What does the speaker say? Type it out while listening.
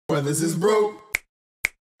Brothers is broke.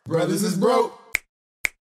 Brothers is broke.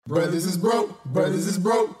 Brothers is broke. Brothers is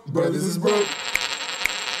broke. Brothers is broke.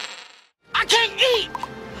 I can't eat!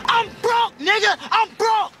 I'm broke, nigga! I'm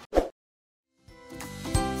broke!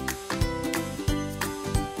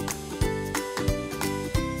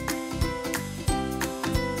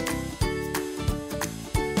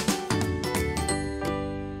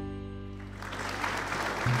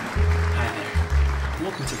 Hi there.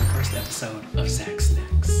 Welcome to the first episode of Zack's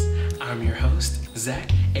Snacks. I'm your host,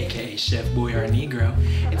 Zack, aka Chef Boyar Negro,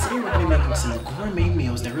 and today we're going to be making some gourmet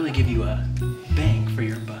meals that really give you a bang for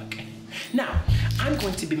your buck. Now, I'm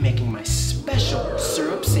going to be making my special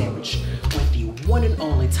syrup sandwich with the one and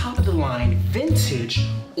only top-of-the-line vintage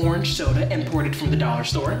orange soda imported from the dollar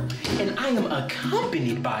store, and I am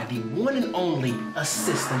accompanied by the one and only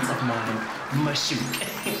assistant of mine, Meshach.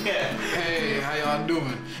 Hey, how y'all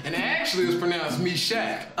doing? And actually it's pronounced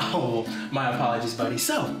Meshach. Oh, my apologies, buddy.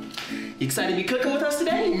 So, you excited to be cooking with us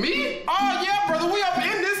today? Me? Oh yeah, brother, we up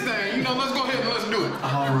in this thing. You know, let's go ahead and let's do it.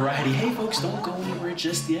 Alrighty, hey folks, don't go anywhere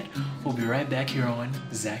just yet. We'll be right back here on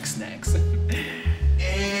Zack's Snacks.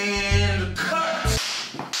 And cut!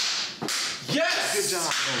 Yes! Good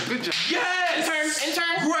job, bro. Good job. Yes!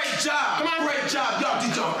 Intern! Great job! Come on. Great job! Y'all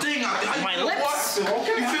did your thing out there. How you My feel, lips. boy?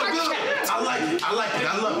 Okay. You feel good? I like it. I like it.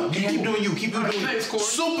 I love it. You keep doing you. Keep doing you. Thanks, Corey.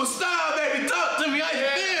 Superstar, baby. Talk to me. How you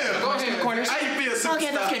feel? Go ahead. Corners. How you feel, superstar?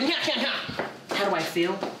 Okay, that's good. How do I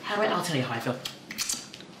feel? I'll tell you how I feel.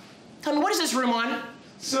 Tell me, what is this room on?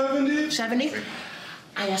 70. 70?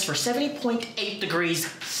 I asked for 70.8 degrees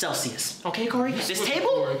Celsius. Okay, Corey? This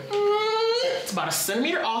table? It's about a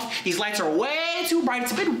centimeter off. These lights are way too bright.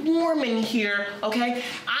 It's a bit warm in here, okay?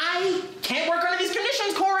 I can't work under these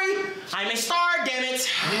conditions, Corey. I'm a star, damn it.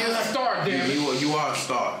 He is a star, damn it. You are a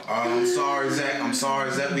star. I'm sorry, Zack. I'm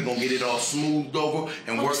sorry, Zack. We're going to get it all smoothed over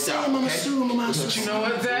and worked out, okay? But you know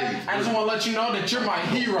what, Zack? I just want to let you know that you're my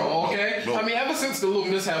hero, okay? Bro. I mean, ever since the little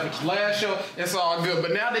mishap with your last show, it's all good.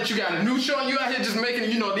 But now that you got a new show and you out here just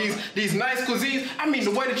making, you know, these nice cuisines, I mean,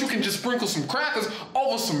 the way that you can just sprinkle some crackers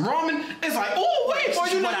over some ramen, it's like, oh, wait, boy,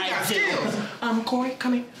 you know you got skills. Corey,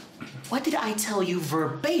 come here. What did I tell you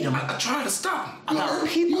verbatim I tried to stop. about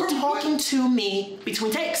people talking to me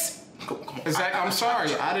between takes? Come on. Zack, I'm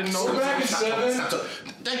sorry. I didn't know. Stop.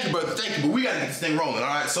 Thank you, brother. Thank you. But we got to get this thing rolling, all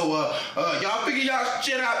right? So, y'all figure y'all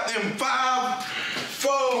shit out in 5,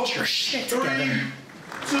 4, Get your shit 3, 2, together.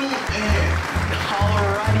 and...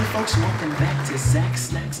 Alrighty, folks, welcome back to Zack's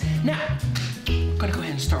Snacks. Now, I'm gonna go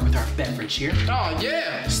ahead and start with our beverage here. Oh,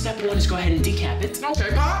 yeah. Step one is go ahead and decap it.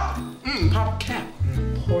 Okay, pop. Pop cap.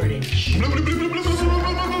 Pour it in.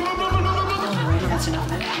 Alrighty, that's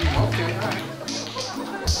enough of that. Okay, all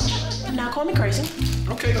right. Now call me crazy.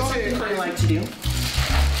 Okay, go ahead, Something I crazy. like to do.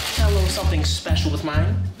 Got a little something special with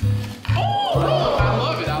mine. Oh, I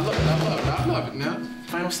love it. I love it. I love it. I love it now.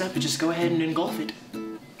 Final step is just go ahead and engulf it.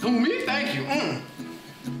 Who, me? Thank you.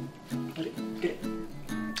 Let it, get it.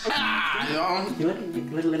 Ah, You let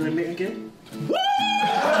it get it?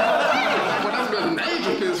 Well, that's better than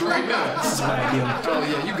angel piss right now. This is what I do. Oh,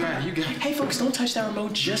 yeah, you got it. You got it. Hey folks, don't touch that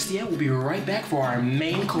remote just yet. We'll be right back for our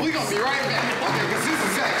main course. We gonna be right back. Okay, because this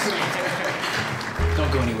is Zack.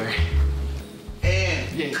 Don't go anywhere.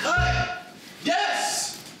 And Yeah. cut!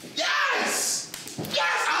 Yes! Yes!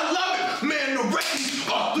 Yes! I love it! Man, the ratings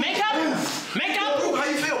are through Make up! the roof. Make up! How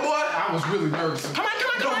you feel, boy? I was really nervous. Come on,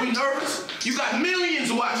 Don't be nervous. You got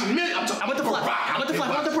millions watching. I want the fluff. I want the fluff.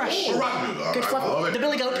 I want the brush. Good fluff. The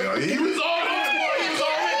billy goat. He was all in. He was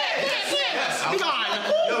all in. Yes. Be gone.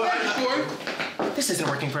 Yo, Thank you, Corey. This isn't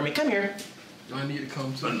working for me. Come here. I need to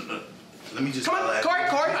come to. Let me just. Come on,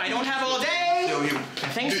 Corey. I don't have all day. Yo, you.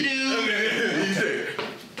 Got things to do. He's there.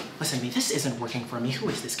 Listen to me. This isn't working for me. Who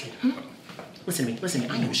is this kid? Listen to me.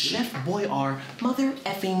 I am Chef Boyar, mother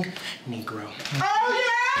effing Negro. Oh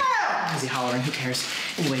yeah! Is he hollering? Who cares?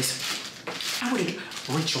 Anyways, I wanted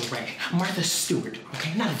Rachel Ray, Martha Stewart,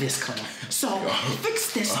 okay? Not this clown. So,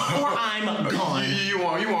 fix this or I'm gone. You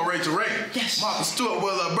want Rachel Ray? Yes. Martha Stewart.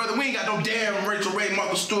 Well, brother, we ain't got no damn Rachel Ray,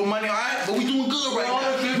 Martha Stewart money, all right? But we doing good right All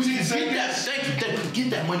now. the 15 We get seconds. that. Thank you.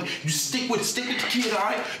 Get that money. You stick with the kid, all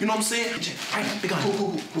right? You know what I'm saying? All right, be gone.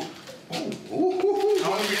 Cool.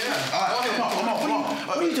 Oh, yeah. All right, come on.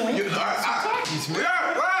 What are you doing? All right.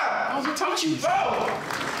 I was gonna touch you.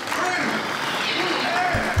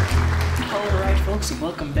 Alright folks,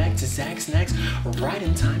 welcome back to Zack's Snacks, right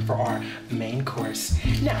in time for our main course.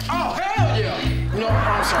 Now, Oh, hell yeah. You know,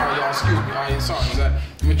 I'm sorry, y'all. Excuse me. I ain't sorry, Zack.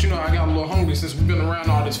 But you know, I got a little hungry since we've been around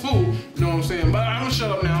all this food. You know what I'm saying? But I'm gonna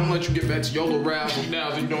shut up now. I'm gonna let you get back to your little razzle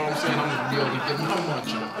dazzle. You know what I'm saying? I'm gonna be able to get my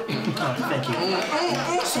munch on. Oh, thank you.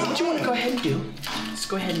 So what you want to go ahead and do is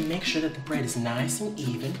go ahead and make sure that the bread is nice and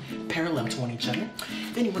even, parallel to each other.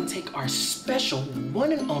 Then you want to take our special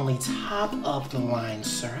one and only top of the line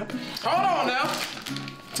syrup. Hold on now.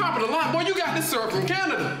 Top of the line, boy, you got this syrup from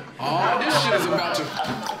Canada. Oh, this shit is about to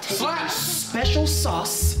slap. Special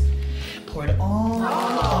sauce. Pour it all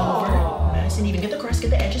over. Nice and even. Get the crust,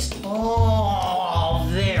 get the edges. Oh,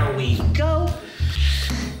 there we go.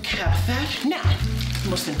 Cap that. Now, the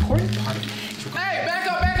most important part is... Hey, back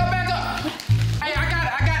up. Hey, I got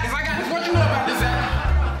this. What you know about this,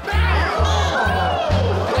 Zack? Damn,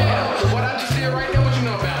 what I just did right there, what you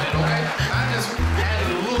know about it, okay? I just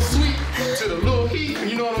added a little sweet to the little heat,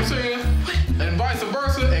 you know what I'm saying? And vice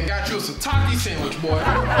versa, and got you a sataki sandwich, boy.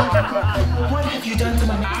 What have you done to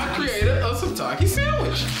my... I created a sataki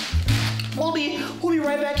sandwich. We'll be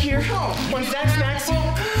right back here on Zack Snacks.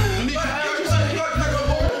 What the hell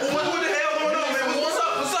going on, man? What's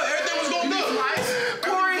up? Everything was going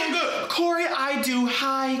good. Corey, I do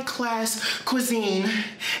high-class cuisine,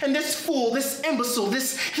 and this fool, this imbecile,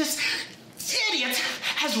 this idiot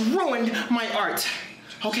has ruined my art.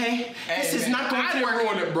 Okay? This is not going to work. I didn't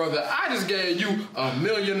ruin it, brother. I just gave you $1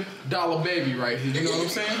 million baby right here. You know what I'm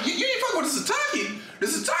saying? You ain't fucking with the sataki. The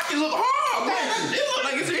sataki look hard, man. It look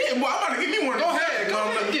like it's in. Boy, I'm about to give me one of those. Go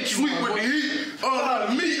ahead. Get you sweet one, with boy. the heat.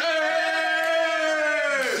 The meat.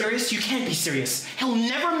 Hey! Serious? You can't be serious. He'll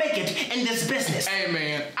never make it in this business. Hey,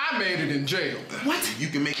 man, I made it in jail. What? You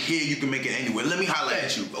can make it here, you can make it anywhere. Let me holler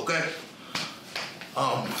at you, okay?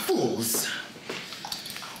 Fools.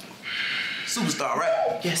 Superstar,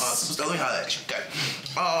 right? Yes. Superstar, let me holler at you, okay?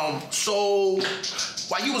 So,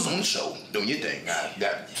 while you was on the show, doing your thing, I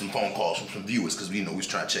got some phone calls from some viewers, because, we was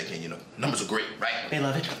trying to check in, Numbers are great, right? They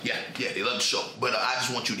love it? Yeah, they love the show. But I just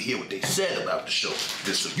want you to hear what they said about the show,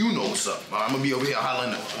 just so you know what's up. I'm going to be over here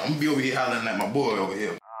hollering at my boy over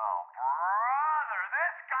here.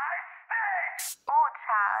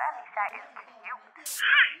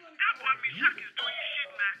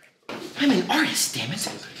 I'm an artist, damn it.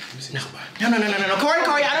 No,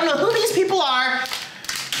 Corey, I don't know who these people are.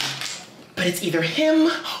 But it's either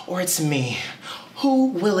him or it's me.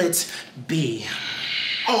 Who will it be?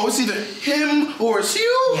 Oh, it's either him or it's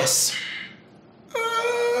you? Yes.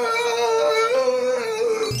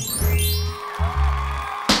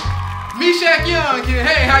 Meshach Young here.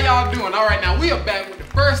 Hey, how y'all doing? All right, now we are back with the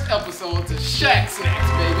first episode to Shack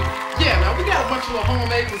Snacks, baby. Yeah, now we got a bunch of little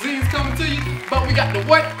homemade cuisines coming to you, but we got the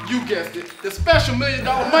what? You guessed it. The special $1 million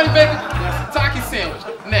money baby, that's a sataki sandwich.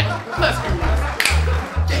 Now, let's do this.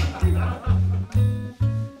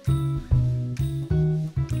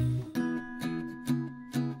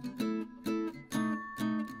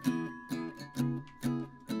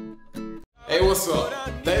 Hey, what's up?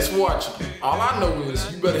 Thanks for watching. All I know is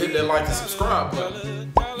you better hit that like and subscribe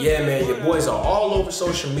button. Yeah, man, your boys are all over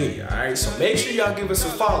social media, alright? So make sure y'all give us a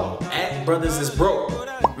follow at Brothas is Broke.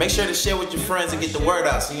 Make sure to share with your friends and get the word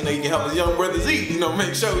out so you can help us young brothers eat.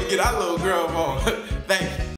 Make sure we get our little girl on. Thank you.